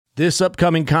This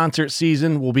upcoming concert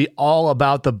season will be all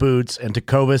about the boots, and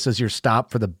Tecovas is your stop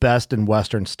for the best in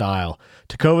Western style.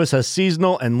 Tecovas has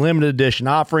seasonal and limited edition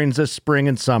offerings this spring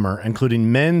and summer,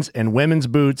 including men's and women's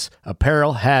boots,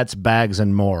 apparel, hats, bags,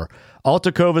 and more. All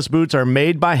Tecovas boots are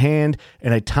made by hand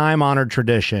in a time-honored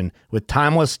tradition with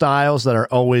timeless styles that are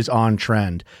always on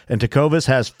trend. And Tecovas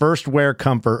has first wear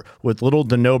comfort with little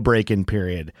to no break-in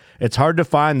period. It's hard to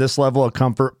find this level of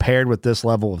comfort paired with this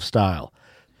level of style.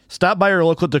 Stop by your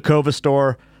local Tecovas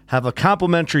store, have a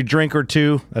complimentary drink or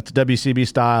two, that's WCB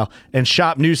style, and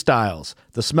shop new styles.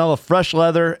 The smell of fresh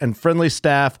leather and friendly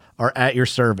staff are at your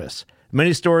service.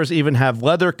 Many stores even have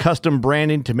leather custom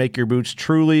branding to make your boots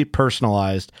truly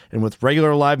personalized. And with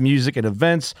regular live music and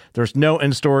events, there's no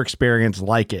in-store experience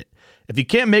like it. If you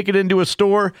can't make it into a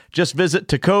store, just visit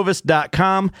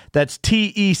tecovas.com. That's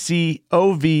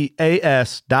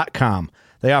TECOVAS.com.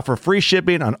 They offer free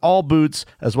shipping on all boots,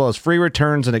 as well as free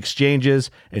returns and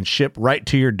exchanges, and ship right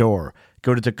to your door.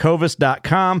 Go to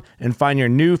tecovas.com and find your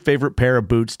new favorite pair of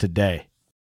boots today.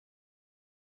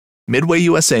 Midway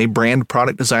USA brand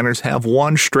product designers have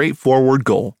one straightforward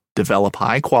goal: develop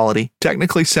high-quality,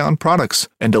 technically sound products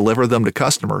and deliver them to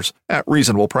customers at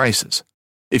reasonable prices.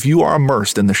 If you are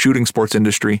immersed in the shooting sports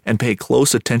industry and pay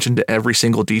close attention to every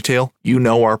single detail, you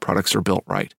know our products are built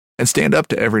right and stand up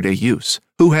to everyday use.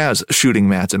 Who has shooting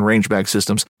mats and range bag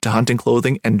systems to hunting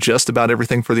clothing and just about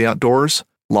everything for the outdoors?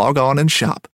 Log on and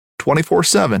shop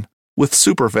 24/7 with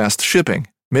super fast shipping.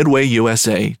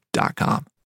 MidwayUSA.com.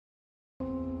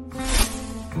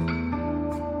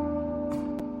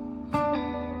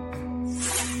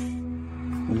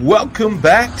 Welcome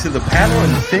back to the Paddle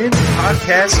and Fin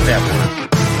Podcast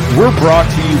Network. We're brought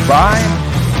to you by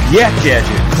Yak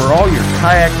Gadget. For all your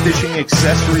kayak fishing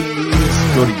accessory needs,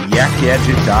 go to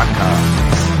yakgadget.com.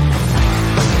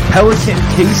 Pelican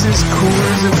cases,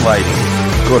 coolers, and lighting.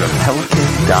 Go to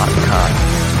pelican.com.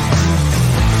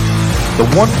 The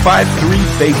 153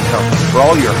 Bait Company. For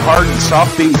all your hard and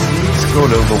soft bait needs, go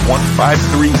to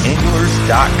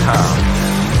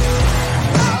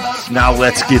the153anglers.com. Now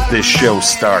let's get this show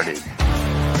started.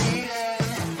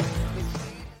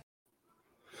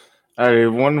 All right,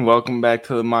 everyone. Welcome back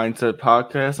to the Mindset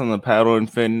Podcast on the Paddle and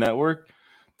Fin Network.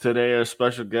 Today, our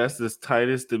special guest is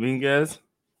Titus Dominguez,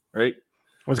 right?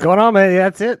 What's going on, man? Yeah,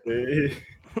 that's it.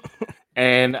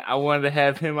 And I wanted to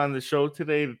have him on the show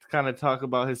today to kind of talk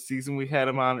about his season. We had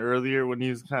him on earlier when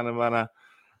he was kind of on a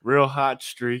real hot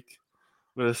streak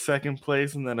with a second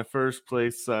place and then a first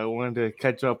place. So I wanted to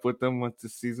catch up with them once the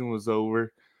season was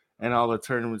over and all the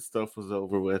tournament stuff was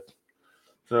over with.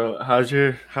 So how's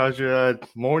your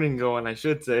morning going, I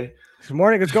should say? This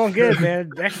morning it's going good,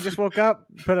 man. Actually just woke up,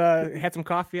 had some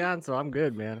coffee on, so I'm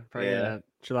good, man. Probably gonna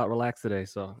chill out, relax today.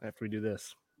 So after we do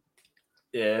this.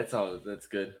 Yeah, that's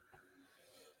good.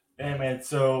 Hey man,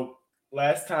 so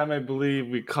last time I believe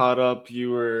we caught up,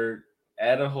 you were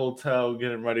at a hotel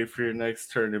getting ready for your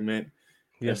next tournament.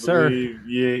 Yes, sir.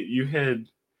 Yeah, you had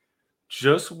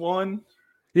just won.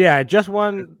 Yeah, I just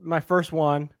won my first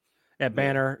one at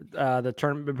Banner. The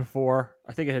tournament before,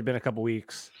 I think it had been a couple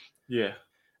weeks. Yeah,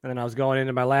 and then I was going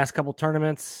into my last couple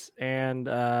tournaments and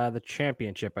the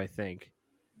championship, I think.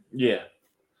 Yeah.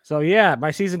 So yeah,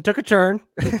 my season took a turn.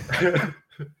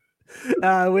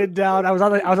 Went down. I was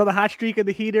on the hot streak of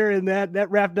the heater, and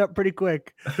that wrapped up pretty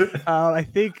quick. I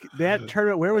think that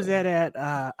tournament. Where was that at?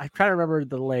 I try to remember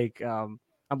the lake. I'm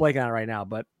blanking on it right now,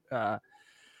 but it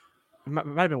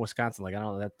might have been Wisconsin. Like I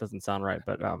don't know. That doesn't sound right,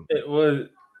 but it was.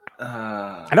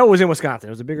 I know it was in Wisconsin.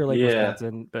 It was a bigger lake,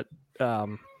 Wisconsin. But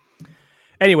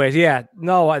anyways, yeah.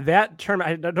 No, that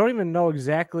tournament. I don't even know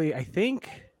exactly. I think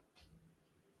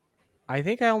I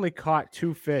only caught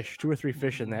two or three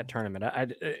fish in that tournament.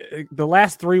 The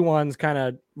last three ones kind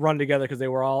of run together because they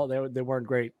weren't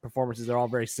great performances. They're all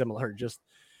very similar, just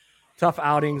tough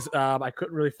outings. I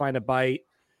couldn't really find a bite.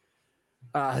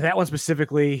 That one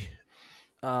specifically,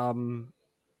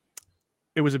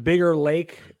 it was a bigger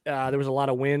lake. There was a lot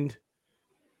of wind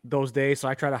those days, so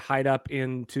I tried to hide up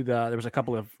into there was a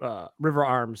couple of river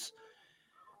arms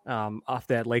off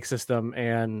that lake system,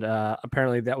 and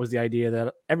apparently that was the idea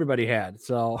that everybody had.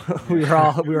 So we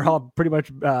were all pretty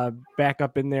much back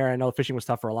up in there. I know fishing was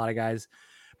tough for a lot of guys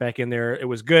back in there. It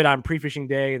was good on pre-fishing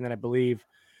day, and then I believe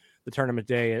the tournament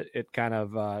day it kind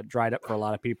of dried up for a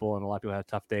lot of people, and a lot of people had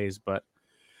tough days. But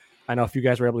I know a few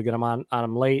guys were able to get them on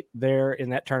them late there in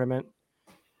that tournament.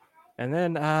 And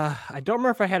then I don't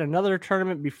remember if I had another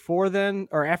tournament before then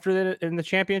or after that in the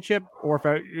championship, or if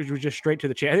it was just straight to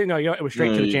the championship. No, it was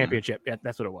straight to the championship. Yeah,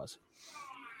 that's what it was.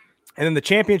 And then the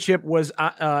championship was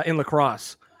in La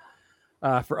Crosse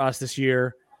for us this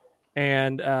year.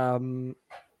 And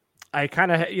I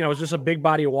kind of, it was just a big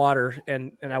body of water,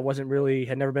 and I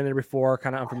had never been there before,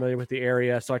 kind of unfamiliar with the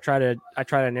area. So I try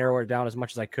to narrow it down as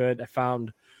much as I could. I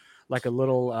found like a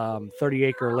little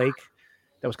 30-acre lake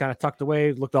that was kind of tucked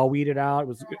away, looked all weeded out.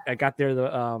 I got there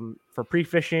for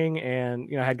pre-fishing, and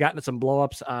I had gotten some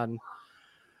blowups on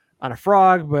a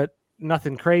frog, but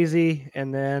nothing crazy.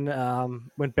 And then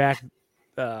went back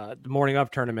the morning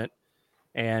of tournament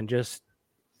and just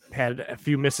had a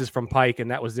few misses from pike,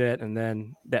 and that was it. And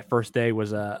then that first day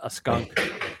was a skunk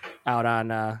out on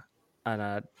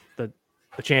the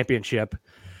championship.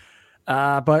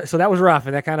 But so that was rough,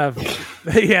 and that kind of,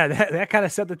 that kind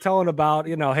of set the tone about,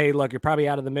 hey, look, you're probably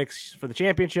out of the mix for the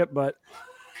championship, but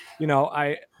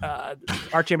our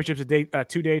championship's a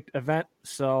 2-day event,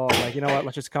 so I'm like, you know what,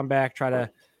 let's just come back, try to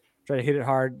hit it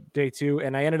hard day 2,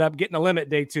 and I ended up getting a limit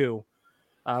day 2,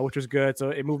 which was good. So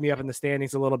it moved me up in the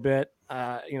standings a little bit.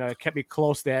 It kept me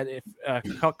close. That if a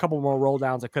couple more roll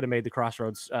downs, I could have made the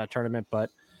Crossroads tournament, but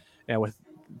with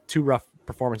 2 rough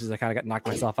performances, I kind of got knocked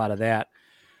myself out of that.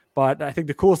 But I think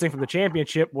the coolest thing from the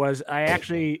championship was I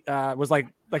actually was like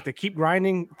the keep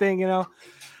grinding thing.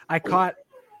 I caught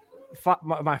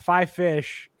my 5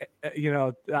 fish,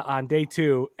 on day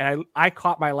 2, and I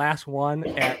caught my last one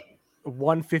at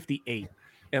 1:58,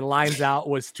 and lines out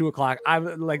was 2:00.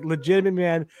 I'm like, legitimate,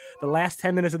 man. The last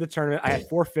 10 minutes of the tournament, I had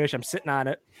 4 fish. I'm sitting on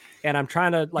it, and I'm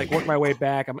trying to work my way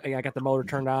back. I got the motor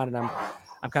turned on, and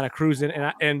I'm kind of cruising,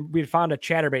 and we had found a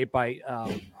chatterbait bite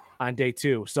on day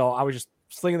 2, so I was just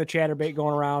slinging the chatterbait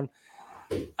going around.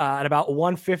 At about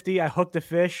 1:50, I hooked a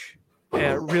fish,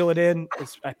 reel it in.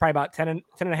 It's probably about 10 and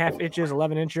a half inches,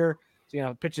 11 incher.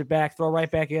 So, pitch it back, throw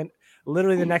right back in.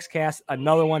 Literally the next cast,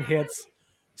 another one hits.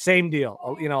 Same deal,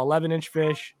 11-inch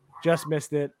fish, just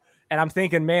missed it. And I'm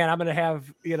thinking, man, I'm going to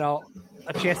have,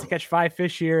 a chance to catch 5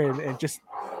 fish here and just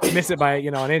miss it by,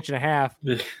 an inch and a half.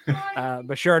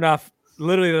 But sure enough,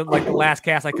 literally the last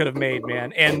cast I could have made,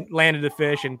 man, and landed the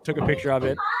fish and took a picture of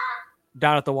it.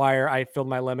 Down at the wire, I filled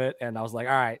my limit, and I was like,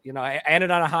 all right, I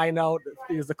ended on a high note.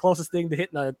 It was the closest thing to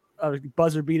hitting a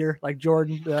buzzer beater like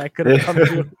Jordan that I could have come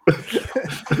to.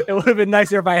 It would have been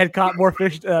nicer if I had caught more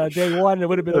fish day 1. It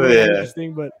would have been a little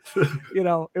interesting, but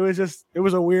it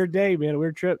was a weird day, man, a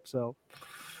weird trip. So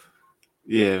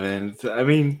yeah, man. I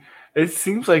mean, it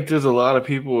seems like there's a lot of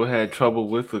people who had trouble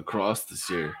with lacrosse this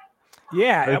year.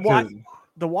 Yeah,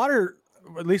 the water,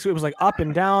 at least it was up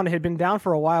and down. It had been down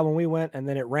for a while when we went, and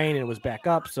then it rained and it was back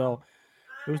up. So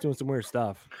it was doing some weird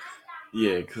stuff.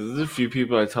 Yeah, because there's a few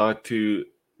people I talked to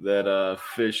that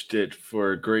fished it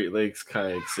for Great Lakes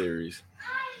Kayak Series,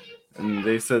 and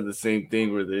they said the same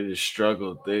thing where they just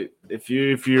struggled. If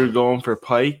you're going for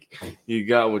pike, you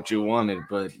got what you wanted,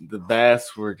 but the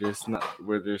bass were just not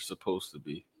where they're supposed to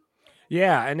be.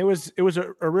 Yeah, and it was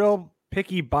a real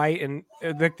picky bite, and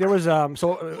there was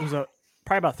so it was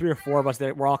probably about 3 or 4 of us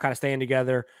that were all kind of staying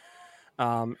together,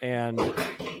 and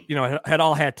had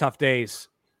all had tough days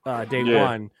day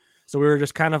 1. So we were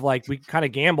just kind of we kind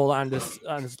of gambled on this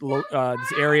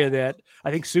area that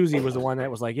I think Susie was the one that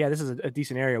was like, yeah, this is a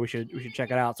decent area. We should check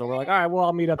it out. So we're like, all right, well,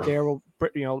 I'll meet up there. We'll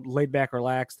laid back,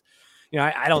 relaxed.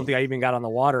 I don't think I even got on the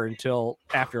water until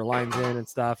after lines in and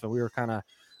stuff, and we were kind of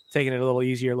taking it a little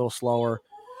easier, a little slower.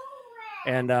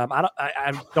 And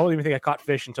I don't even think I caught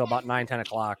fish until about 9-10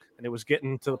 o'clock, and it was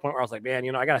getting to the point where I was like,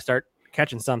 man, I got to start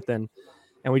catching something.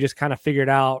 And we just kind of figured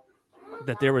out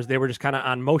that they were just kind of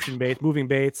on motion baits, moving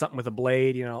baits, something with a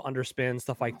blade, underspin,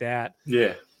 stuff like that.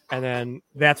 Yeah. And then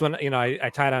that's when, I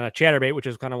tied on a chatterbait, which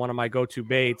is kind of one of my go-to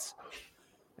baits.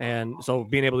 And so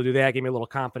being able to do that gave me a little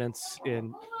confidence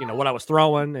in, what I was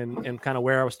throwing and kind of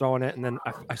where I was throwing it. And then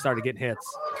I started getting hits.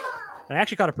 And I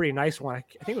actually caught a pretty nice one. I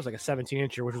think it was like a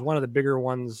 17-incher, which was one of the bigger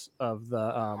ones of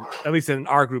the, at least in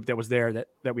our group that was there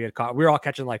that we had caught. We were all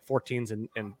catching like 14s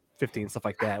and 15, stuff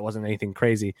like that. It wasn't anything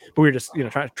crazy, but we were just,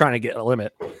 trying to get a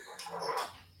limit.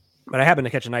 But I happened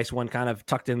to catch a nice one kind of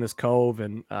tucked in this cove.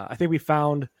 And I think we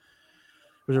found, it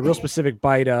was a real specific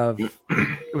bite of,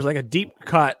 it was like a deep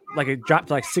cut, like it dropped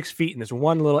to like 6 feet in this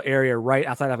one little area right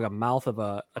outside of a mouth of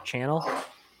a channel.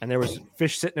 And there was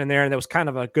fish sitting in there, and there was kind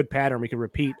of a good pattern we could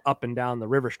repeat up and down the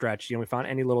river stretch. We found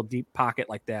any little deep pocket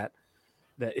like that,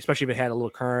 especially if it had a little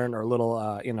current or a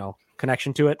little,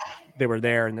 connection to it, they were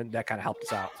there, and then that kind of helped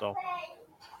us out. So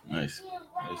nice.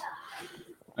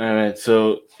 All right.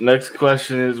 So next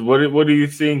question is, what do you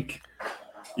think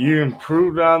you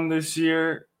improved on this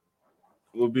year?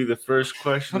 Will be the first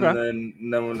question, okay.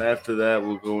 and then after that,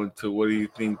 we'll go into what do you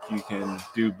think you can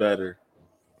do better.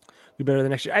 Do better the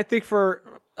next year. I think for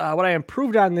what I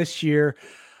improved on this year,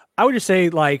 I would just say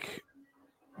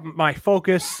my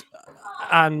focus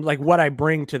on like what I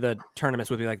bring to the tournaments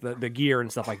with me, like the gear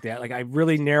and stuff like that. Like I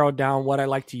really narrowed down what I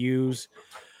like to use.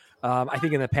 I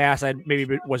think in the past I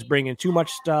maybe was bringing too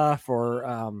much stuff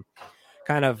or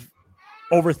kind of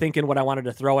overthinking what I wanted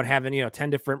to throw and having, 10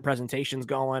 different presentations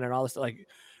going and all this, like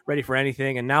ready for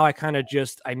anything. And now I kind of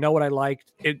I know what I like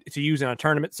to use in a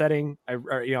tournament setting. I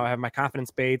have my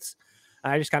confidence baits.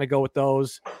 I just kind of go with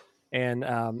those. And,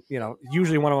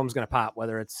 usually one of them is going to pop,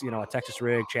 whether it's, a Texas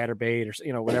rig, chatterbait,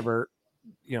 or, whatever,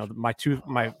 my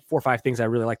 4 or 5 things I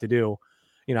really like to do.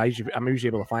 I'm usually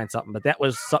able to find something, but that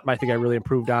was something I think I really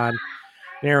improved on,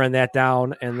 narrowing that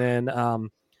down. And then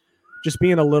just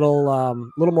being a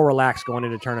little more relaxed going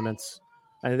into tournaments.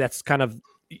 And that's kind of,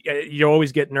 you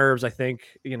always get nerves, I think,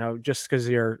 just because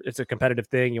it's a competitive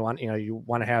thing. You want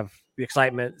to have the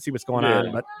excitement, see what's going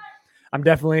on. But I'm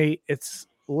definitely, it's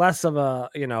less of a,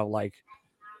 like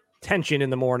tension in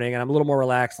the morning, and I'm a little more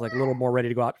relaxed, like a little more ready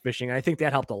to go out fishing. And I think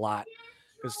that helped a lot,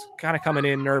 because kind of coming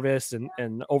in nervous and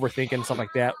overthinking stuff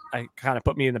like that, I kind of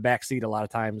put me in the back seat a lot of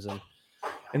times.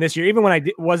 And this year, even when I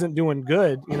wasn't doing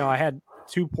good, I had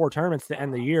 2 poor tournaments to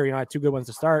end the year. I had 2 good ones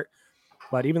to start,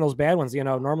 but even those bad ones,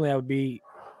 normally I would be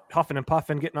huffing and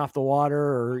puffing, getting off the water,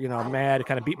 or, mad,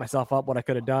 kind of beat myself up what I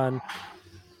could have done.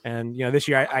 And, this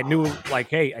year I knew, like,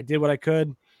 hey, I did what I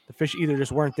could. The fish either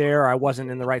just weren't there, or I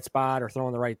wasn't in the right spot or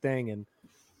throwing the right thing. And,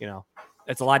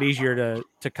 it's a lot easier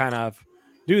to kind of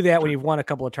do that when you've won a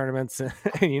couple of tournaments and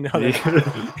you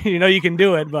can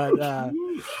do it. But,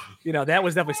 that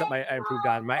was definitely something I improved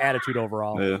on, my attitude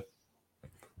overall. Yeah.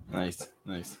 Nice.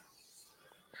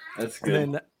 That's good.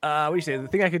 And then, what do you say? The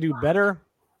thing I could do better?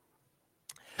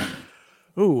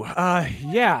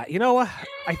 Yeah.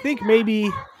 I think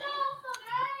maybe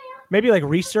like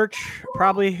research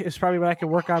is probably what I could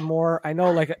work on more. I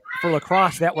know, like for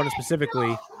lacrosse, that one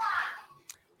specifically,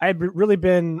 I had really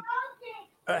been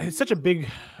it's such a big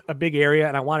area,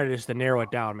 and I wanted just to narrow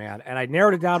it down, man. And I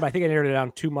narrowed it down, but I think I narrowed it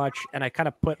down too much, and I kind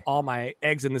of put all my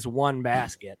eggs in this one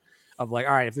basket of like,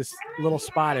 all right, if this little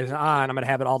spot is on, I'm going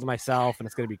to have it all to myself, and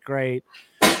it's going to be great.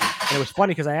 And it was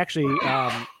funny because I actually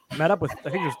met up with, I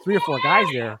think there's 3 or 4 guys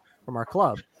there from our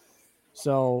club.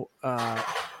 So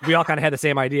we all kind of had the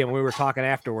same idea. When we were talking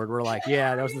afterward, we're like,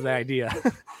 yeah, that was the idea.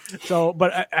 So,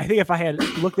 but I think if I had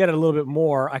looked at it a little bit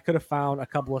more, I could have found a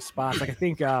couple of spots. Like I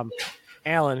think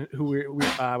Alan, who we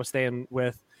was staying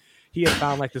with, he had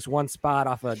found like this one spot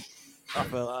off a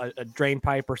drain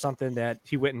pipe or something that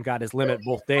he went and got his limit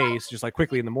both days, just like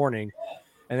quickly in the morning.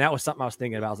 And that was something I was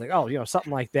thinking about. I was like, oh,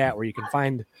 something like that, where you can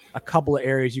find a couple of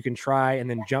areas you can try and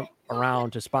then jump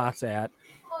around to spots at,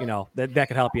 that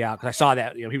could help you out. Cause I saw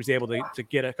that, he was able to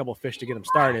get a couple of fish to get him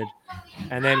started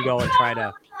and then go and try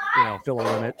to, fill a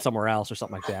limit somewhere else or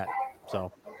something like that.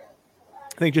 So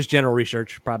I think just general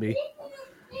research, probably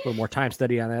a little more time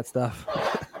study on that stuff.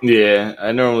 Yeah,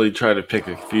 I normally try to pick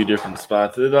a few different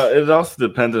spots. It also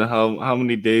depends on how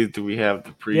many days do we have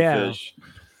to pre-fish.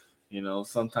 Yeah.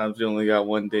 Sometimes we only got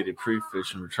one day to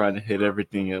pre-fish, and we're trying to hit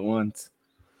everything at once.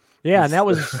 Yeah, and that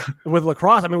was with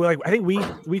lacrosse. I mean, I think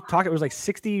we talked. It was like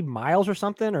 60 miles or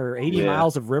something, or 80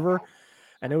 miles of river,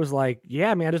 and it was like,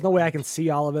 yeah, man, there's no way I can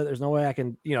see all of it. There's no way I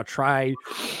can, try,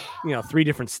 3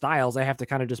 different styles. I have to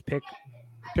kind of just pick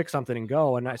something and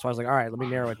go. And so I was like, all right, let me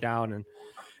narrow it down.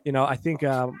 And I think we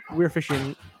were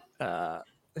fishing.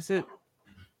 Is it?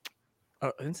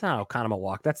 It's not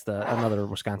Oconomowoc. That's another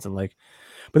Wisconsin lake.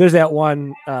 But there's that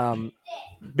one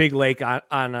big lake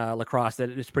on lacrosse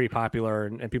that is pretty popular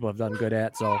and people have done good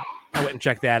at. So I went and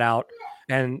checked that out,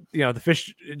 and the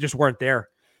fish just weren't there,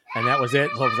 and that was it.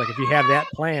 So it was like, if you have that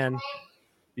plan,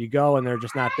 you go and they're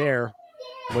just not there.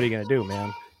 What are you gonna do,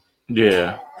 man?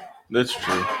 Yeah, that's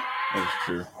true. That's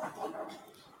true.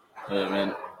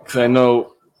 Man, because I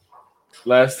know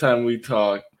last time we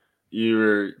talked,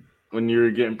 when you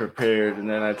were getting prepared, and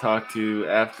then I talked to you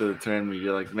after the tournament.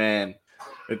 You're like, man,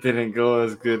 it didn't go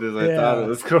as good as I thought it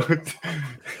was going to.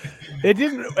 It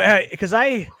didn't, because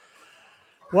and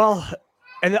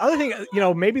the other thing,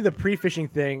 maybe the pre-fishing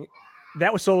thing,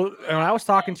 that was so, when I was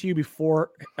talking to you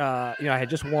before, I had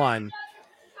just won,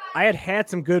 I had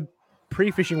some good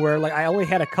pre-fishing where like I only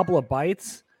had a couple of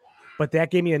bites, but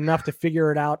that gave me enough to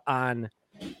figure it out on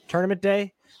tournament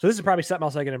day. So this is probably something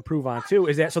else I can improve on too,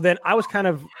 is that, so then I was kind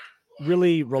of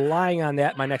really relying on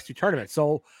that in my next 2 tournaments.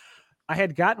 So I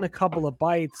had gotten a couple of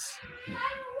bites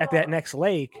at that next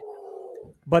lake,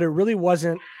 but it really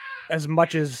wasn't as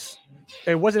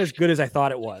good as I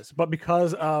thought it was. But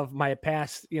because of my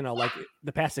past, like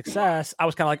the past success, I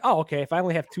was kind of like, oh, okay, if I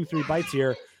only have 2-3 bites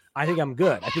here, I think I'm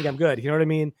good. You know what I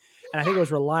mean? And I think I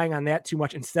was relying on that too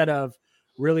much instead of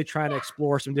really trying to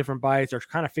explore some different bites or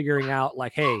kind of figuring out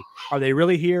like, hey, are they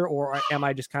really here or am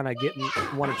I just kind of getting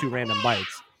 1 or 2 random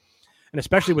bites? And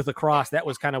especially with lacrosse, that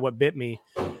was kind of what bit me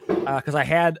because I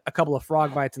had a couple of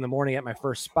frog bites in the morning at my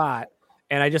first spot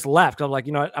and I just left. I'm like,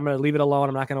 you know what? I'm going to leave it alone.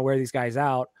 I'm not going to wear these guys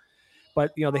out.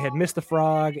 But, you know, they had missed the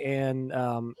frog and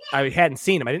I hadn't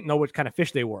seen them. I didn't know what kind of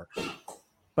fish they were.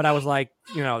 But I was like,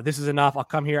 you know, this is enough. I'll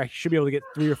come here. I should be able to get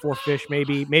 3 or 4 fish,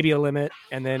 maybe a limit,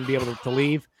 and then be able to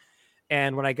leave.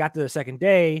 And when I got to the second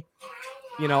day,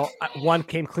 you know, one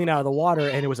came clean out of the water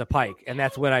and it was a pike. And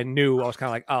that's when I knew I was kind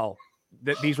of like, oh,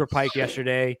 these were pike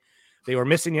yesterday. They were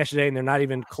missing yesterday and they're not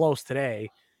even close today.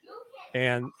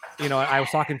 And, you know, I was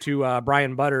talking to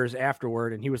Brian Butters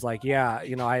afterward and he was like, yeah,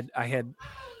 you know, I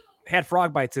had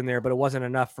frog bites in there, but it wasn't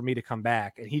enough for me to come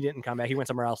back. And he didn't come back. He went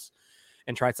somewhere else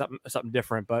and tried something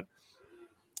different. But,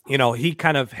 you know, he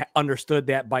kind of understood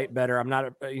that bite better. I'm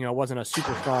not, you know, wasn't a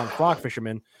super strong frog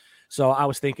fisherman. So I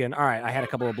was thinking, all right, I had a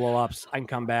couple of blow ups. I can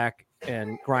come back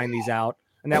and grind these out.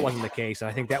 And that wasn't the case. And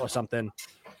I think that was something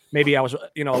maybe I was,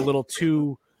 you know, a little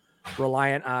too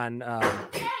reliant on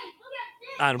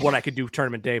what I could do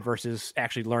tournament day versus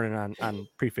actually learning on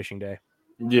pre-fishing day.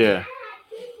 Yeah.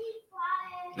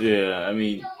 Yeah. I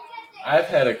mean, I've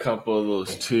had a couple of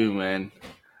those too, man.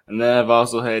 And then I've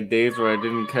also had days where I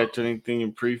didn't catch anything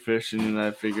in pre-fishing and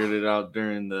I figured it out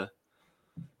during the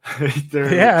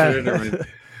tournament.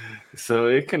 So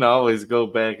it can always go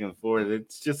back and forth.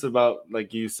 It's just about,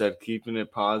 like you said, keeping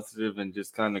it positive and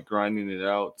just kind of grinding it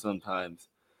out sometimes.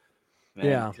 Man,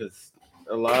 yeah. Because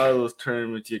a lot of those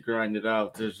tournaments you grind it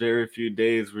out. There's very few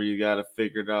days where you got to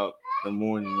figure it out the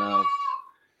morning of.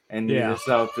 And you're just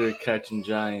out there catching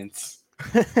giants.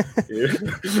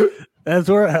 That's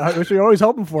what you're always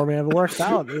hoping for, man. It works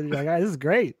out. You're like, this is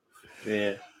great.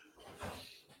 Yeah.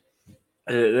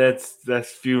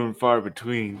 That's few and far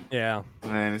between. Yeah.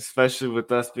 Man, especially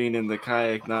with us being in the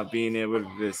kayak, not being able to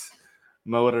just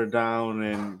motor down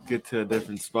and get to a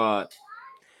different spot.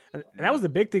 And that was the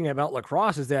big thing about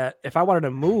lacrosse is that if I wanted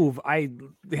to move,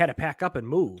 they had to pack up and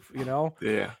move, you know?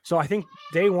 Yeah. So I think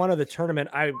day one of the tournament,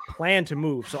 I planned to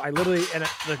move. So I literally, and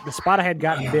the spot I had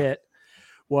gotten bit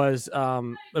was,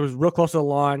 it was real close to the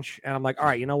launch. And I'm like, all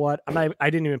right, you know what? I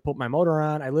didn't even put my motor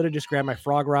on. I literally just grabbed my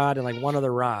frog rod and like one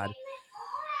other rod,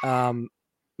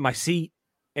 my seat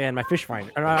and my fish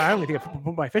finder. I don't even think I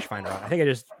put my fish finder on. I think I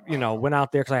just, you know, went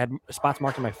out there because I had spots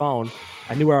marked on my phone.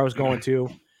 I knew where I was going to.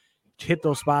 Hit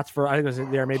those spots for, I think it was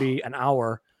there maybe an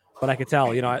hour, but I could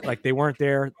tell, you know, like they weren't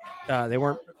there. They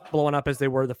weren't blowing up as they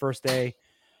were the first day.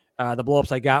 The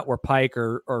blowups I got were pike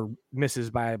or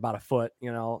misses by about a foot,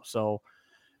 you know, so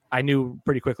I knew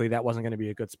pretty quickly that wasn't going to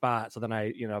be a good spot. So then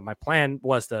my plan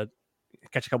was to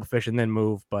catch a couple fish and then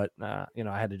move, but you know,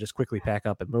 I had to just quickly pack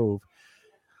up and move.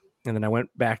 And then I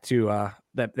went back to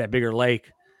that bigger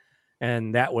lake.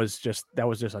 And that was just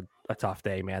a tough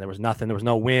day, man. There was nothing. There was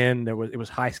no wind. It was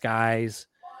high skies,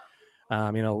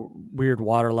 you know, weird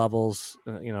water levels.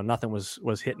 You know, nothing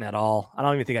was hitting at all. I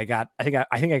don't even think I got. I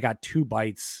think I got 2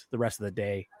 bites the rest of the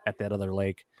day at that other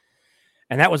lake,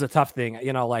 and that was a tough thing.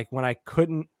 You know, like when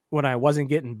I wasn't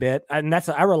getting bit, and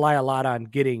I rely a lot on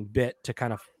getting bit to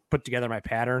kind of put together my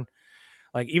pattern.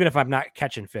 Like even if I'm not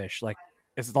catching fish, like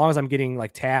as long as I'm getting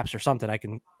like taps or something, I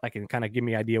can kind of give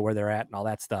me an idea where they're at and all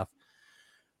that stuff.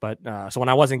 But so when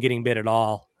I wasn't getting bit at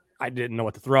all, I didn't know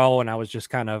what to throw, and I was just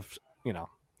kind of, you know,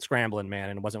 scrambling, man,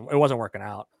 and it wasn't working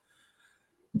out.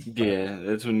 Yeah,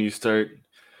 that's when you start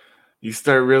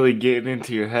really getting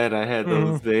into your head. I had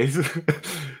those days,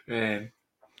 man.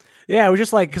 Yeah, it was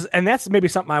just like, and that's maybe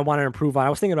something I want to improve on. I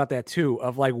was thinking about that too,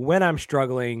 of like when I'm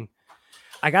struggling,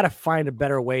 I got to find a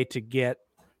better way to get,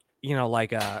 you know,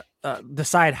 like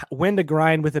decide when to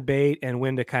grind with a bait and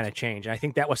when to kind of change. I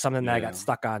think that was something that I got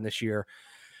stuck on this year.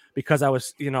 Because I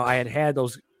was, you know, I had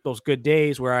those good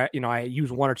days where I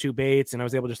used 1 or 2 baits and I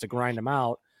was able just to grind them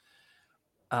out.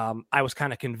 I was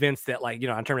kind of convinced that, like, you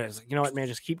know, on tournament, like, you know what, man,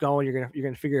 just keep going. You're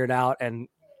gonna figure it out. And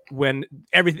when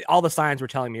all the signs were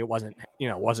telling me it wasn't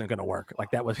going to work.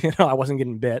 Like that was, you know, I wasn't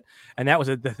getting bit, and that was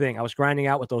the thing. I was grinding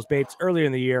out with those baits earlier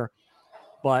in the year,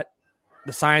 but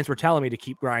the signs were telling me to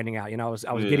keep grinding out. You know,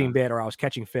 I was getting bit or I was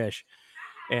catching fish.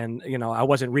 And, you know, I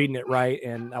wasn't reading it right.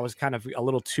 And I was kind of a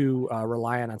little too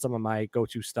reliant on some of my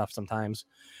go-to stuff sometimes.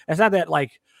 It's not that,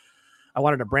 like, I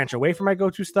wanted to branch away from my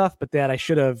go-to stuff, but that I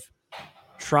should have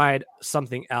tried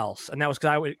something else. And that was because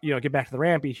I would, you know, get back to the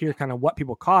ramp, you hear kind of what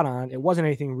people caught on. It wasn't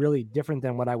anything really different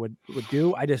than what I would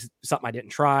do. Something I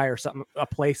didn't try or a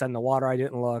place on the water I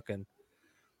didn't look. And,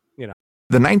 you know.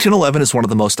 The 1911 is one of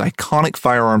the most iconic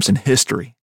firearms in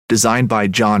history. Designed by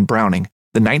John Browning,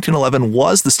 The 1911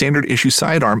 was the standard issue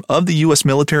sidearm of the U.S.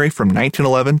 military from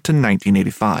 1911 to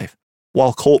 1985.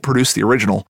 While Colt produced the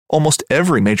original, almost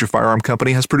every major firearm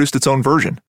company has produced its own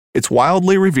version. It's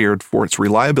wildly revered for its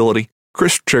reliability,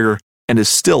 crisp trigger, and is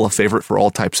still a favorite for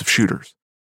all types of shooters.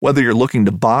 Whether you're looking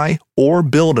to buy or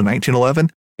build a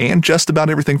 1911 and just about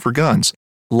everything for guns,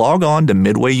 log on to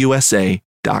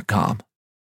MidwayUSA.com.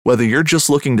 Whether you're just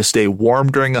looking to stay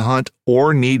warm during a hunt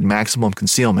or need maximum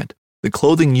concealment, the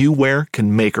clothing you wear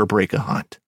can make or break a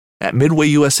hunt. At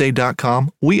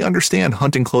MidwayUSA.com, we understand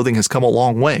hunting clothing has come a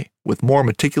long way with more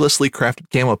meticulously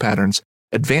crafted camo patterns,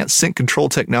 advanced scent control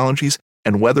technologies,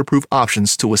 and weatherproof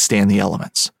options to withstand the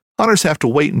elements. Hunters have to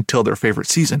wait until their favorite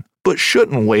season, but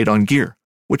shouldn't wait on gear,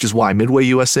 which is why Midway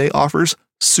USA offers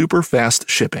super fast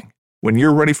shipping. When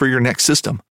you're ready for your next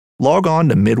system, log on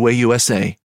to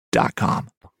MidwayUSA.com.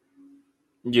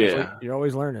 Yeah. You're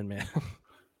always learning, man.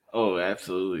 Oh,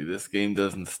 absolutely. This game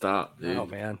doesn't stop, dude. Oh,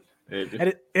 man.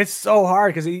 And it's so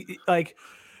hard because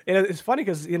it's funny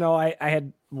because, I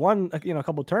had won, a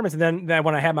couple of tournaments, and then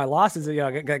when I had my losses,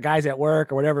 I got guys at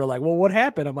work or whatever, like, well, what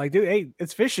happened? I'm like, dude, hey,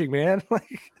 it's fishing, man.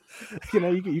 Like,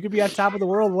 you could be on top of the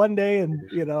world one day and,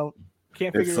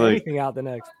 can't figure anything out the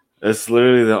next. It's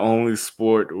literally the only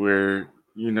sport where,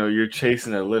 you're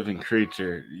chasing a living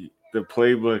creature. The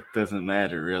playbook doesn't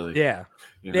matter, really. Yeah.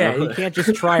 Yeah, you can't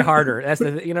just try harder. That's what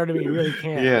I mean? You really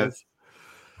can't. Yes.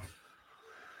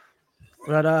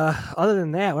 But other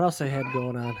than that, what else I had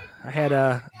going on? I had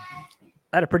a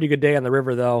pretty good day on the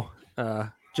river, though.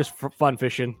 Just for fun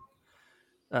fishing.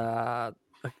 I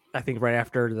think right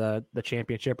after the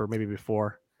championship or maybe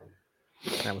before.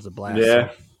 That was a blast. Yeah.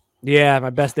 So, yeah, my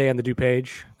best day on the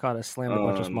DuPage. Caught a slam, a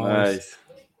bunch of smallies.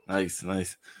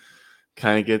 Nice.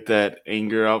 Kind of get that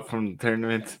anger out from the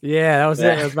tournament. Yeah, that was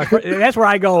it. That's where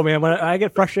I go, man. When I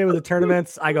get frustrated with the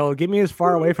tournaments, I go, get me as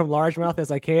far away from largemouth as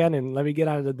I can and let me get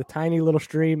out of the tiny little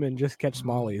stream and just catch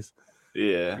smallies.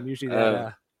 Yeah. And usually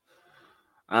that,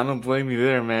 I don't blame you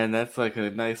there, man. That's like a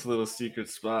nice little secret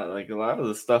spot. Like a lot of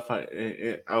the stuff out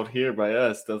here by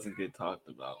us doesn't get talked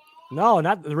about. No,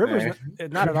 not the rivers.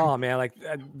 Not at all, man. Like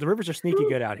the rivers are sneaky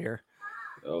good out here.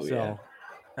 Oh, so, yeah.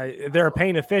 They're a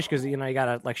pain to fish because you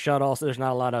gotta like shut all. So there's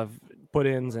not a lot of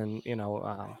put-ins and kind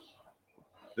of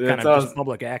just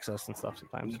public access and stuff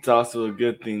sometimes. It's also a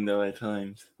good thing though at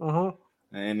times.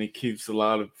 And it keeps a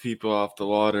lot of people off the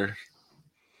water.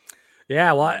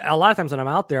 Yeah, well, a lot of times when I'm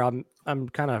out there, I'm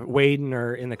kind of wading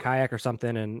or in the kayak or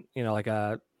something, and like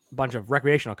a bunch of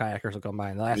recreational kayakers will come by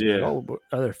and they'll ask me, "Oh,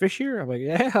 are there fish here?" I'm like,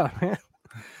 "Yeah, man."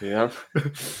 Yep.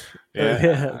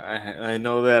 Yeah. I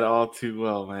know that all too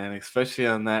well, man, especially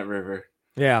on that river.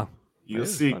 Yeah. You'll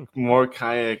see more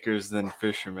kayakers than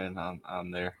fishermen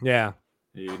on there. Yeah.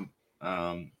 Dude.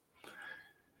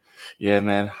 Yeah,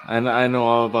 man. I know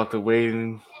all about the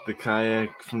wading, the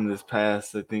kayak from this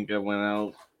past. I think I went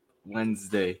out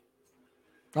Wednesday.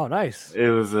 Oh, nice. It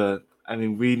was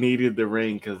we needed the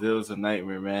rain because it was a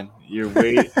nightmare, man. You're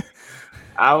waiting.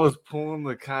 I was pulling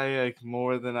the kayak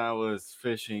more than I was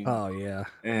fishing. Oh, yeah.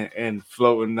 And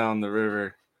floating down the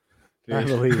river. Dude. I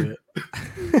believe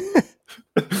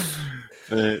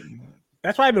it.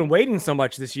 That's why I've been waiting so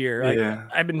much this year. Like,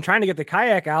 I've been trying to get the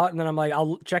kayak out, and then I'm like,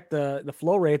 I'll check the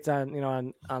flow rates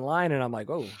on online, and I'm like,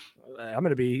 oh, I'm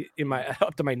going to be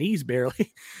up to my knees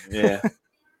barely. Yeah.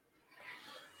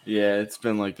 Yeah, it's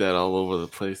been like that all over the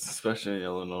place, especially in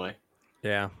Illinois.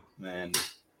 Yeah. Man.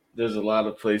 There's a lot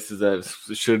of places that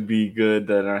should be good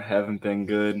that haven't been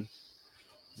good,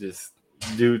 just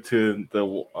due to the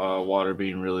water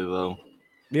being really low.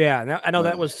 Yeah, I know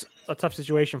that was a tough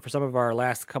situation for some of our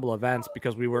last couple events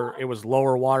because it was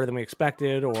lower water than we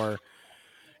expected, or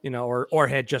it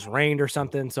had just rained or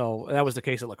something. So that was the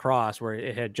case at La Crosse where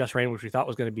it had just rained, which we thought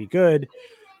was going to be good,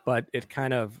 but it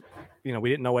kind of, we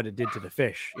didn't know what it did to the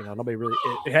fish. Nobody really.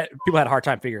 People had a hard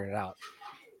time figuring it out.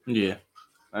 Yeah.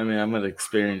 I mean, I'm going to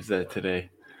experience that today.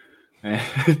 Get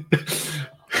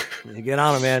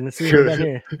on it, man. Let's see what we got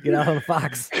here. Get out on the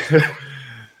Fox.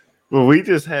 Well, we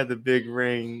just had the big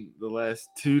rain the last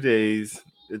 2 days.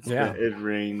 It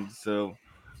rained, so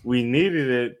we needed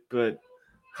it, but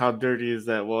how dirty is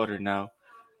that water now?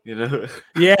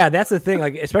 Yeah, that's the thing.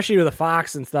 Like, especially with the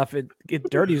Fox and stuff, it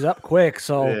dirties up quick.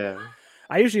 So yeah.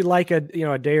 I usually like a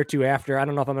day or two after. I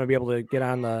don't know if I'm going to be able to get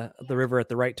on the river at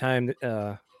the right time.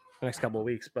 The next couple of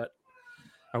weeks, but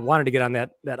I wanted to get on that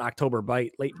October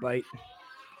late bite.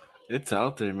 It's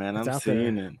out there, man. I'm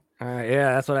seeing it.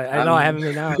 Yeah, that's what I know. I haven't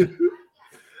been out.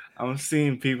 I'm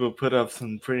seeing people put up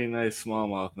some pretty nice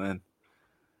smallmouth, man.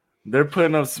 They're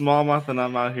putting up smallmouth, and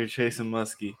I'm out here chasing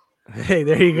muskie. Hey,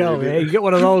 there you go, man. You get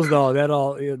one of those though.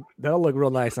 That'll look real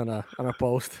nice on a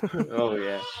post. Oh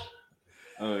yeah.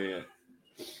 Oh yeah,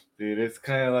 dude, it's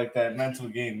kind of like that mental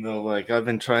game though. Like I've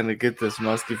been trying to get this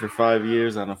muskie for 5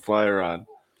 years on a fly rod,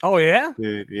 Oh yeah.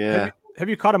 dude. Yeah, Have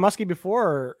you caught a muskie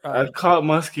before? Or, I've caught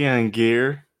muskie on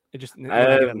gear. it just you want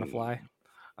to get on the fly.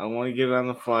 I want to get it on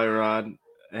the fly rod,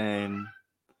 and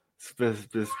it's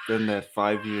been that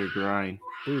 5-year grind.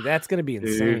 Dude, that's gonna be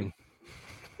insane.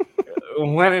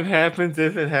 When it happens,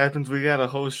 if it happens, we got a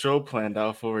whole show planned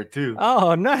out for it too.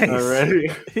 Oh, nice.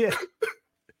 Already. Yeah.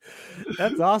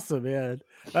 That's awesome, man.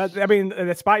 I mean,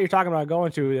 the spot you're talking about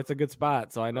going to, it's a good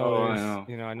spot. So I know,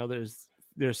 I know there's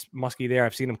muskie there.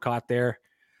 I've seen them caught there.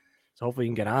 So hopefully you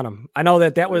can get on them. I know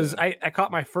that was, I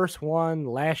caught my first one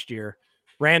last year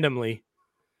randomly,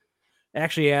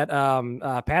 actually at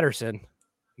Patterson.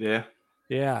 Yeah.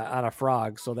 Yeah, on a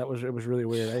frog. So it was really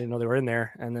weird. I didn't know they were in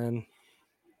there. And then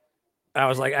I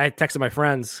was like, I texted my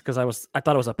friends because I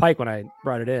thought it was a pike when I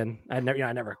brought it in. I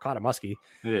never caught a muskie.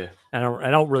 Yeah. And I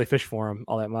don't really fish for them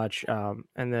all that much. And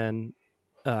then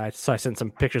I sent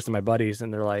some pictures to my buddies,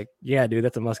 and they're like, "Yeah, dude,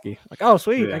 that's a muskie." Like, oh,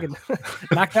 sweet, yeah. I can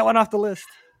knock that one off the list.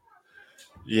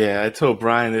 Yeah, I told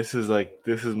Brian this is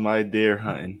my deer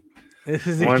hunting. This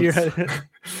is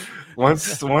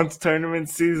once tournament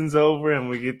season's over and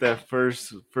we get that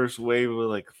first wave of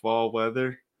like fall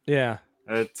weather. Yeah.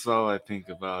 That's all I think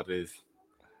about is,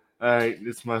 all right,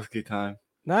 it's muskie time.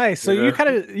 Nice. So you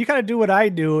kind of do what I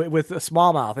do with a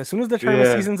smallmouth. As soon as the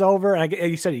tournament season's over, and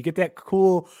you said you get that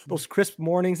cool, those crisp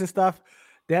mornings and stuff.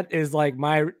 That is like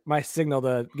my signal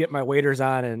to get my waders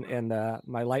on and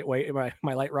my lightweight,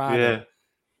 my light rod. Yeah.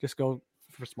 Just go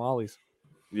for smallies.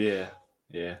 Yeah.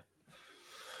 Yeah.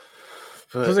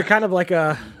 So is it kind of like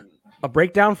a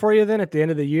breakdown for you then at the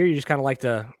end of the year? You just kind of like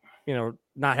to,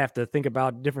 not have to think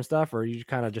about different stuff, or you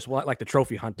kind of just like the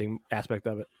trophy hunting aspect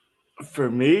of it? For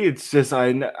me, it's just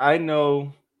I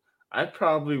know I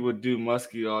probably would do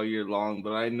muskie all year long,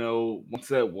 but I know once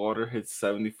that water hits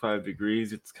 75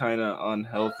 degrees, it's kind of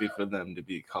unhealthy for them to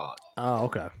be caught. Oh,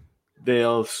 okay.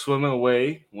 They'll swim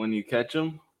away when you catch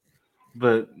them,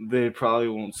 but they probably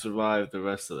won't survive the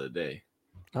rest of the day.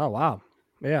 Oh, wow.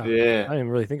 Yeah. Yeah. I didn't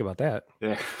really think about that.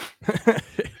 Yeah.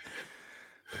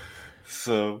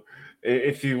 So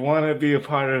if you want to be a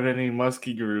part of any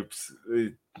muskie groups,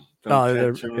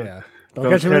 don't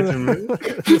catch them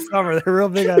this summer. They're real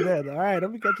big on that. All right,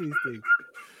 let me catch these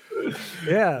things.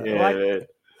 Yeah,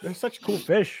 they're such cool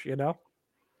fish,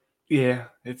 Yeah,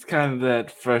 it's kind of that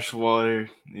freshwater,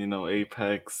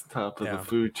 apex, top of the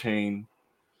food chain.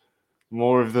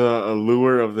 More of the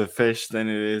allure of the fish than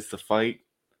it is the fight.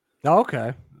 Oh,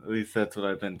 okay. At least that's what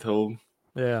I've been told.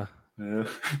 Yeah. I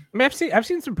mean, I've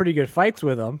seen some pretty good fights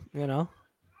with them,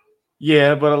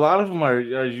 Yeah, but a lot of them are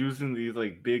using these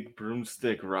like big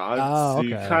broomstick rods, so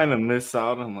you kind of miss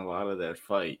out on a lot of that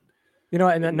fight. Now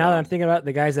that I'm thinking about it,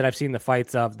 the guys that I've seen the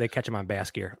fights of, they catch them on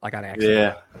bass gear, like on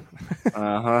accident.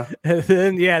 Yeah.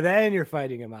 Then you're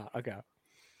fighting them out. Okay.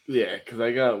 Yeah, because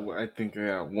I think I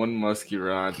got one musky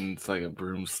rod and it's like a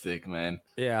broomstick, man.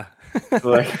 Yeah.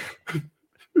 Like.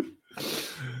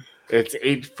 It's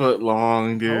 8 foot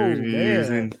long, dude. Oh,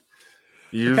 using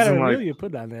what kind of reel you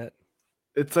put on that?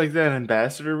 It's like that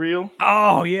ambassador reel.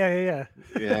 Oh yeah.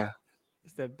 Yeah.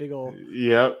 It's that big old.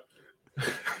 Yep.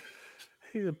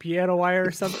 He's a piano wire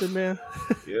or something, man.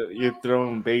 You're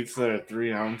throwing baits that are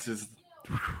 3 ounces.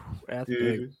 That's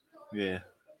big. Yeah.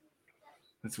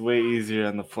 It's way easier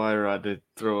on the fly rod to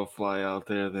throw a fly out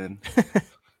there than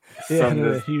something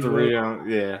that's 3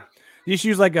 ounces. Yeah. You just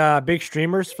use like big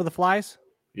streamers for the flies?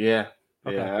 Yeah.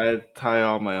 Okay. Yeah, I tie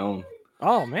all my own.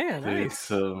 Oh man, nice.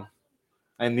 So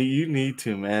you need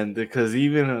to, man, because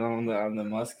even on the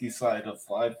musky side of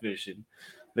fly fishing,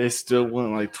 they still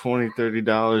want like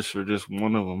 $20-$30 for just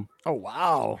one of them. Oh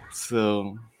wow.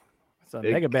 So it's a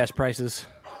mega bass prices.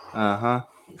 Uh-huh.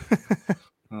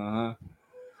 Uh-huh.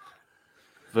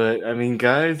 But I mean,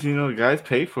 guys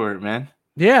pay for it, man.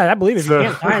 Yeah, I believe it. If you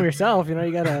can't time yourself, you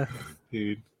gotta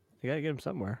dude. You gotta get them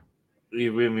somewhere. I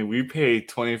mean, we pay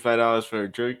 $25 for a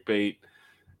jerk bait,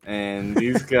 and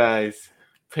these guys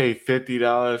pay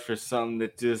 $50 for something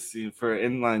that just for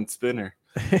an inline spinner.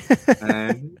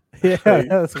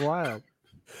 That's wild.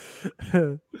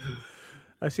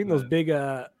 I've seen those big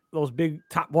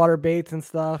top water baits and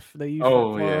stuff they use.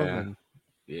 Oh yeah,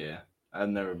 yeah. I've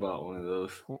never bought one of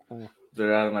those.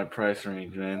 They're out of my price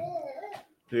range, man.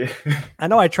 I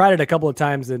know I tried it a couple of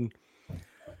times and.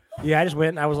 Yeah, I just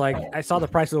went and I was like, I saw the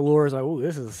price of the lures. Like, oh,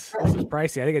 this is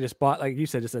pricey. I think I just bought, like you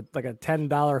said, just like a $10,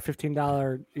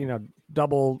 $15,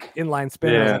 double inline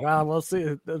spinner. Yeah. I was like, well, we'll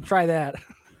see. Let's try that.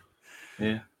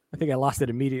 Yeah. I think I lost it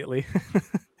immediately.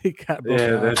 He got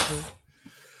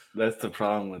that's the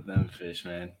problem with them fish,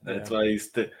 man. That's why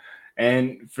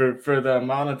And for the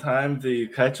amount of time that you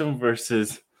catch them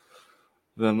versus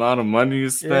the amount of money you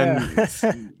spend,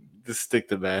 just stick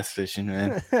to bass fishing,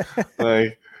 man.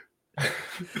 Like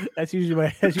that's usually my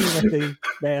thing,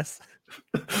 bass.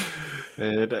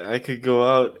 and I could go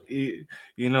out,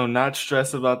 not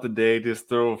stress about the day, just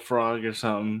throw a frog or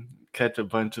something, catch a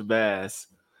bunch of bass.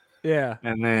 Yeah.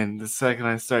 And then the second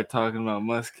I start talking about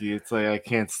muskie, it's like I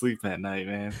can't sleep at night,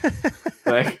 man.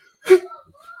 Like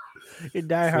you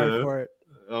die hard for it.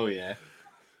 Oh yeah.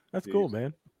 That's cool,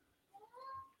 man.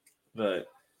 But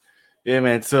yeah,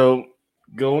 man. So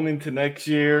going into next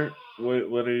year,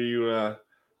 what are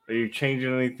you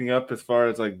changing anything up as far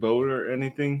as like boat or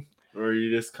anything? Or are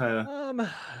you just kind of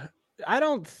I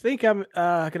don't think I'm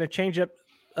gonna change up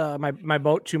my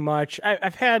boat too much.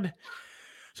 I've had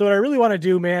so what I really want to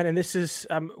do, man, and this is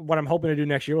what I'm hoping to do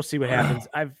next year. We'll see what happens.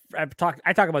 I talk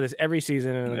about this every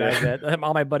season, and the guys that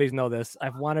all my buddies know this.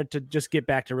 I've wanted to just get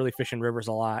back to really fishing rivers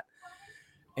a lot,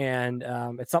 and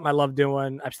it's something I love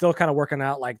doing. I'm still kind of working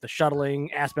out like the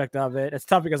shuttling aspect of it. It's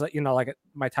tough because like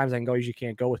my times I can go, usually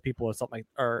can't go with people or something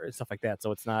or stuff like that.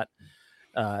 So it's not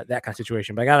that kind of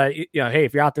situation. But I gotta, hey,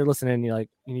 if you're out there listening, and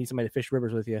you need somebody to fish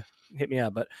rivers with you, hit me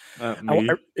up. But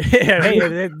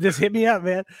hey, just hit me up,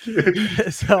 man.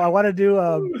 So I want to do,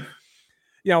 I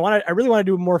really want to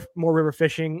do more river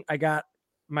fishing. I got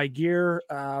my gear,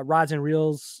 rods and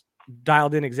reels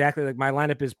dialed in exactly. Like my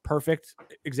lineup is perfect,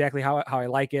 exactly how I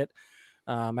like it.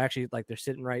 Actually, like they're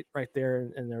sitting right there,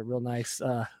 and they're real nice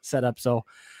setup. So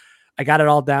I got it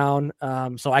all down,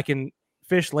 so I can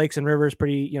fish lakes and rivers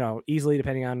pretty, easily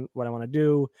depending on what I want to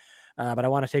do. But I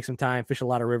want to take some time, fish a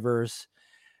lot of rivers,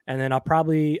 and then I'll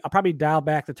probably dial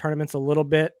back the tournaments a little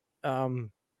bit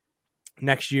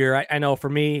next year. I know for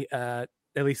me, at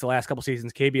least the last couple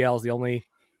seasons, KBL is the only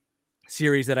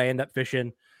series that I end up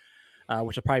fishing,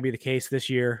 which will probably be the case this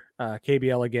year.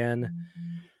 KBL again,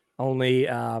 only.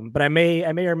 But I may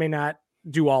or may not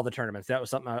do all the tournaments. That was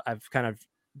something I've kind of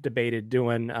debated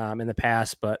doing in the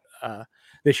past, but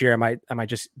this year I might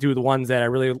just do the ones that I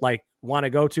really want to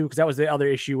go to, because that was the other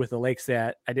issue with the lakes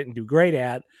that I didn't do great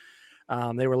at.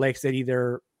 They were lakes that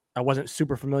either I wasn't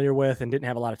super familiar with and didn't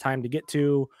have a lot of time to get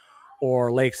to,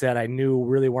 or lakes that I knew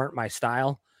really weren't my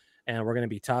style and were going to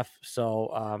be tough.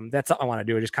 So that's something I want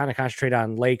to do. Just kind of concentrate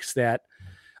on lakes that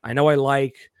I know I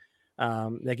like,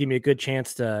 that give me a good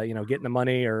chance to, get in the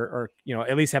money or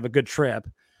at least have a good trip.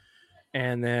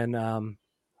 And then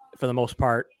for the most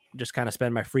part, just kind of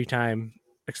spend my free time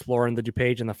exploring the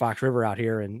DuPage and the Fox River out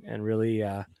here and really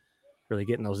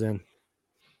getting those in.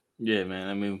 Yeah, man.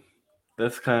 I mean,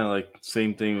 that's kind of like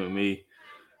same thing with me.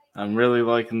 I'm really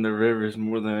liking the rivers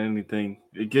more than anything.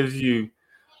 It gives you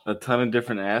a ton of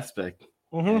different aspects.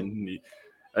 Mm-hmm.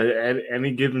 And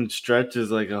any given stretch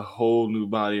is like a whole new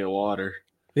body of water.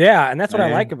 Yeah, and that's what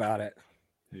I like about it.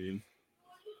 Dude,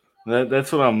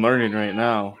 that's what I'm learning right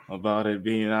now about it,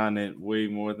 being on it way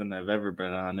more than I've ever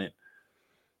been on it,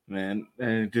 man.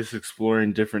 And just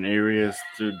exploring different areas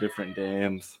through different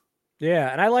dams.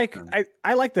 Yeah, and I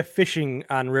like the fishing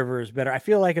on rivers better. I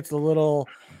feel like it's a little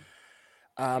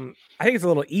I think it's a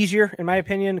little easier in my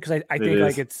opinion, because I think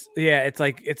like it's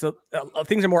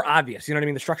things are more obvious. You know what I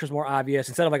mean? The structure's more obvious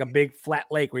instead of like a big flat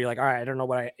lake where you're like, all right, I don't know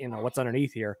what's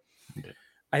underneath here. Okay.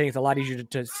 I think it's a lot easier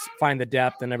to find the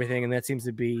depth and everything, and that seems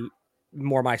to be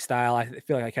more my style. I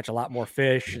feel like I catch a lot more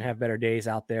fish and have better days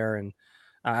out there, and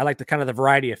I like the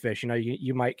variety of fish.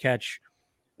 You might catch,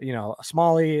 a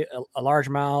smallie, a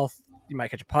largemouth. You might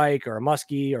catch a pike or a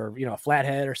muskie or a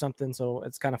flathead or something. So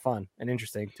it's kind of fun and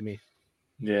interesting to me.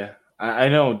 Yeah, I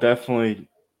know, definitely.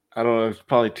 I don't know. It's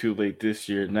probably too late this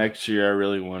year. Next year, I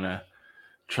really want to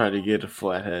try to get a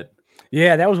flathead.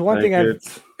 Yeah, that was one thing.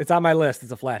 It's on my list.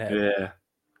 It's a flathead. Yeah,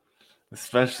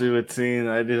 especially with seeing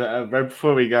right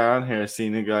before we got on here, I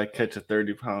seen a guy catch a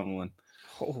 30-pound one.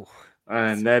 Oh.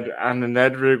 On the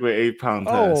Ned rig with 8-pound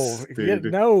test. Oh, yeah,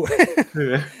 no.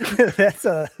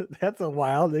 that's a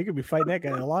wild. They could be fighting that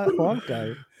guy a long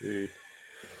time. Dude.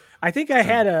 I think I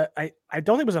had I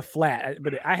don't think it was a flat,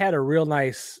 but I had a real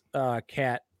nice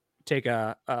cat take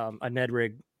a Ned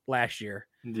rig last year.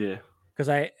 Yeah. Because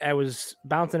I was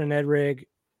bouncing a Ned rig,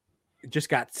 just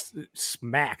got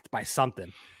smacked by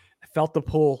something. I felt the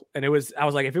pull, and I was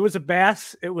like, if it was a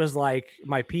bass, it was like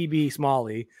my PB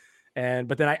smallie.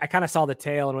 But then I kind of saw the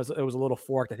tail, and it was a little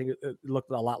forked. I think it looked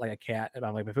a lot like a cat. And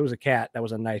I'm like, if it was a cat, that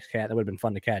was a nice cat. That would have been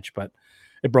fun to catch, but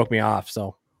it broke me off.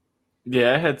 So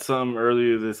yeah, I had some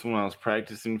earlier when I was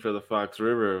practicing for the Fox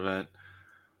River event.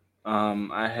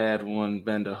 I had one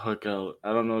bend a hook out.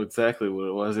 I don't know exactly what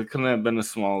it was. It couldn't have been a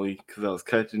smallie because I was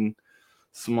catching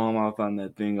smallmouth on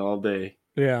that thing all day.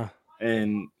 Yeah,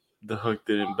 and the hook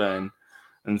didn't bend.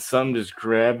 and some just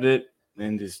grabbed it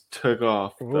and just took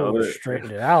off. Ooh,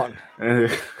 straightened it out.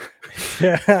 And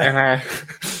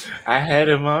I had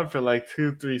him on for like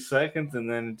 2-3 seconds, and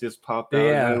then it just popped out.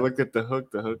 Yeah. And I looked at the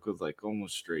hook. The hook was like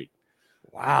almost straight.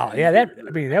 Wow. Yeah, that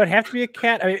would have to be a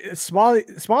cat. I mean,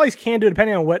 smallies can do it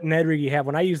depending on what Ned rig you have.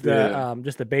 When I use the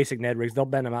just the basic Ned rigs, they'll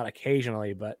bend them out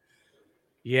occasionally, but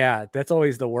yeah, that's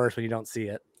always the worst when you don't see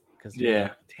it. Because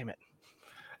damn it.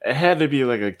 It had to be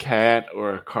like a cat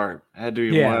or a carp. It had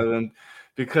to be one of them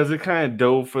because it kind of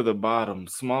dove for the bottom.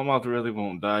 Smallmouth really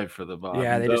won't dive for the bottom.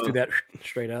 Yeah, they just do that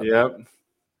straight up. Yep.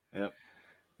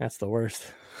 That's the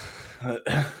worst.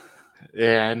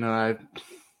 Yeah, I know.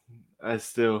 I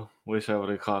still wish I would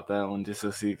have caught that one just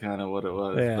to see kind of what it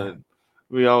was. Yeah. But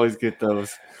we always get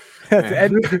those.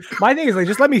 And my thing is like,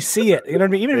 just let me see it. You know what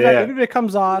I mean? Even if it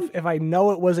comes off, if I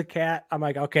know it was a cat, I'm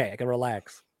like, okay, I can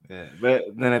relax. Yeah, but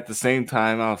then at the same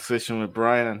time, I was fishing with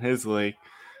Brian on his lake,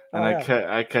 and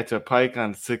I catch a pike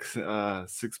on 6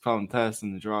 pound test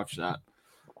in the drop shot.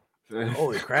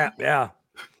 Holy crap! Yeah,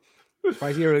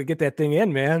 surprised you were able to get that thing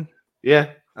in, man. Yeah,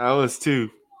 I was too,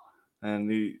 and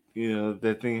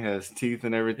that thing has teeth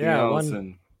and everything else,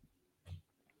 and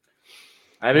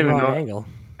I didn't know. Angle.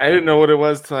 I didn't know what it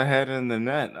was till I had it in the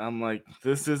net. I'm like,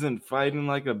 this isn't fighting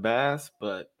like a bass,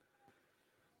 but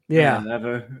yeah.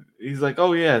 Man, he's like,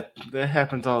 oh yeah, that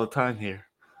happens all the time here.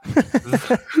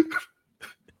 The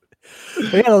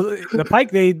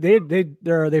pike they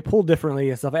pull differently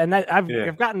and stuff, and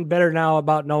I've gotten better now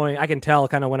about knowing. I can tell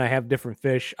kind of when I have different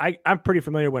fish. I'm pretty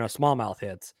familiar when a smallmouth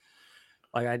hits.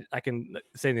 Like I can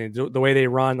say the way they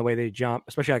run, the way they jump,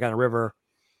 especially like on a river,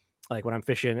 like when I'm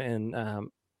fishing, and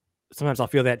sometimes I'll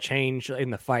feel that change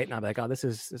in the fight, and I'm like, oh, this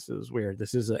is weird.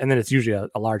 And then it's usually a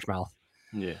largemouth.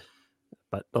 Yeah.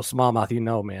 But those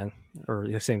smallmouth, man, or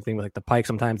the same thing with like the pike.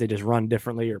 Sometimes they just run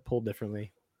differently or pull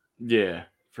differently. Yeah,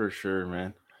 for sure,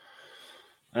 man.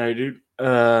 All right, dude.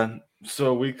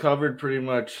 So we covered pretty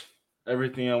much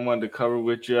everything I wanted to cover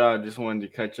with you. I just wanted to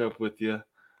catch up with you.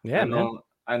 Yeah,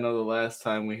 I know the last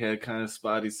time we had kind of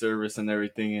spotty service and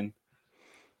everything, and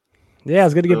yeah,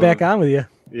 it's good to get back on with you.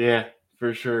 Yeah,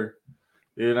 for sure.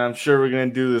 And I'm sure we're gonna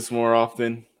do this more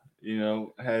often.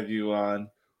 Have you on.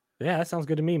 Yeah, that sounds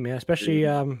good to me, man. Especially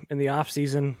in the off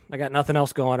season, I got nothing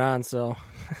else going on, so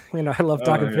I love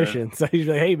talking fishing. So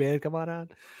usually, hey, man, come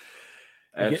on.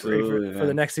 Absolutely, get ready for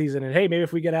the next season, and hey, maybe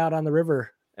if we get out on the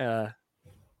river. I'm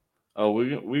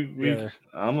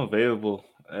available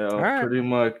pretty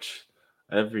much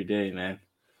every day, man.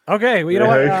 Okay, well, you know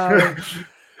what?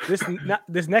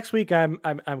 This next week, I'm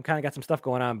kind of got some stuff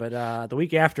going on, but the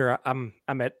week after, I'm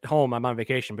at home. I'm on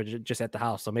vacation, but just at the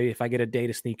house. So maybe if I get a day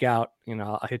to sneak out,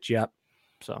 I'll hit you up.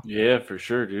 So yeah, for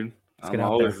sure, dude. I'm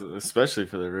always, especially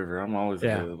for the river, I'm always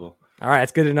available. All right,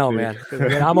 it's good to know, man.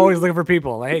 I'm always looking for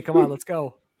people. Like, hey, come on, let's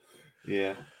go.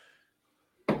 Yeah,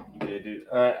 dude.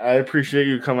 I appreciate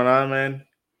you coming on, man.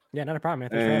 Yeah, not a problem, man.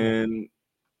 Thanks for having me.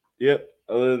 Yep.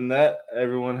 Other than that,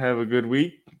 everyone have a good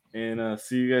week, and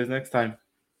see you guys next time.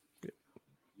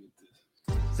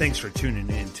 Thanks for tuning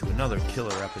in to another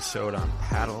killer episode on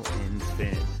Paddle and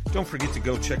Fin. Don't forget to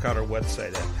go check out our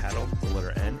website at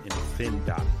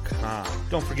paddle_and_fin.com.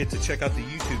 Don't forget to check out the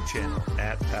YouTube channel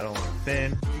at Paddle and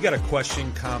Fin. If you got a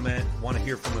question, comment, want to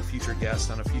hear from a future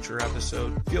guest on a future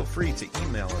episode, feel free to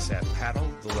email us at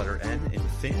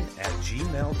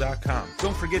paddle_and_fin@gmail.com.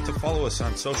 Don't forget to follow us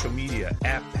on social media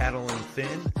at Paddle and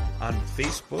Fin on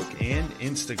Facebook and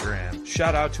Instagram.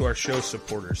 Shout out to our show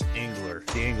supporters, Angler.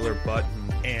 The Angler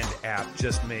button and app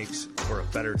just makes for a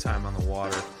better time on the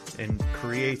water and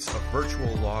creates a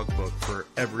virtual logbook for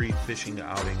every fishing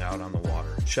outing out on the water.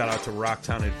 Shout out to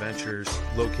Rocktown Adventures,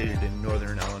 located in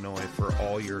northern Illinois, for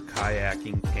all your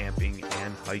kayaking, camping,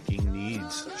 and hiking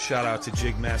needs. Shout out to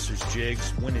Jigmasters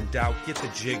Jigs. When in doubt, get the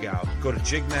jig out. Go to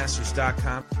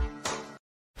jigmasters.com.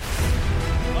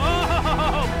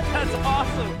 That's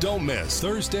awesome. Don't miss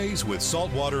Thursdays with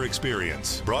Saltwater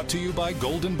Experience, brought to you by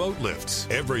Golden Boat Lifts,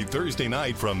 every Thursday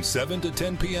night from 7 to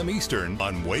 10 p.m. Eastern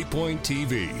on Waypoint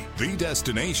TV, the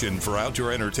destination for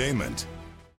outdoor entertainment.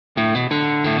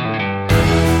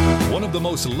 One of the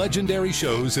most legendary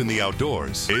shows in the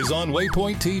outdoors is on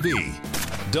Waypoint TV.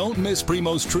 Don't miss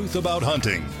Primo's Truth About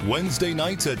Hunting, Wednesday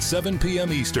nights at 7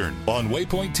 p.m. Eastern on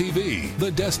Waypoint TV,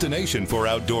 the destination for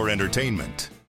outdoor entertainment.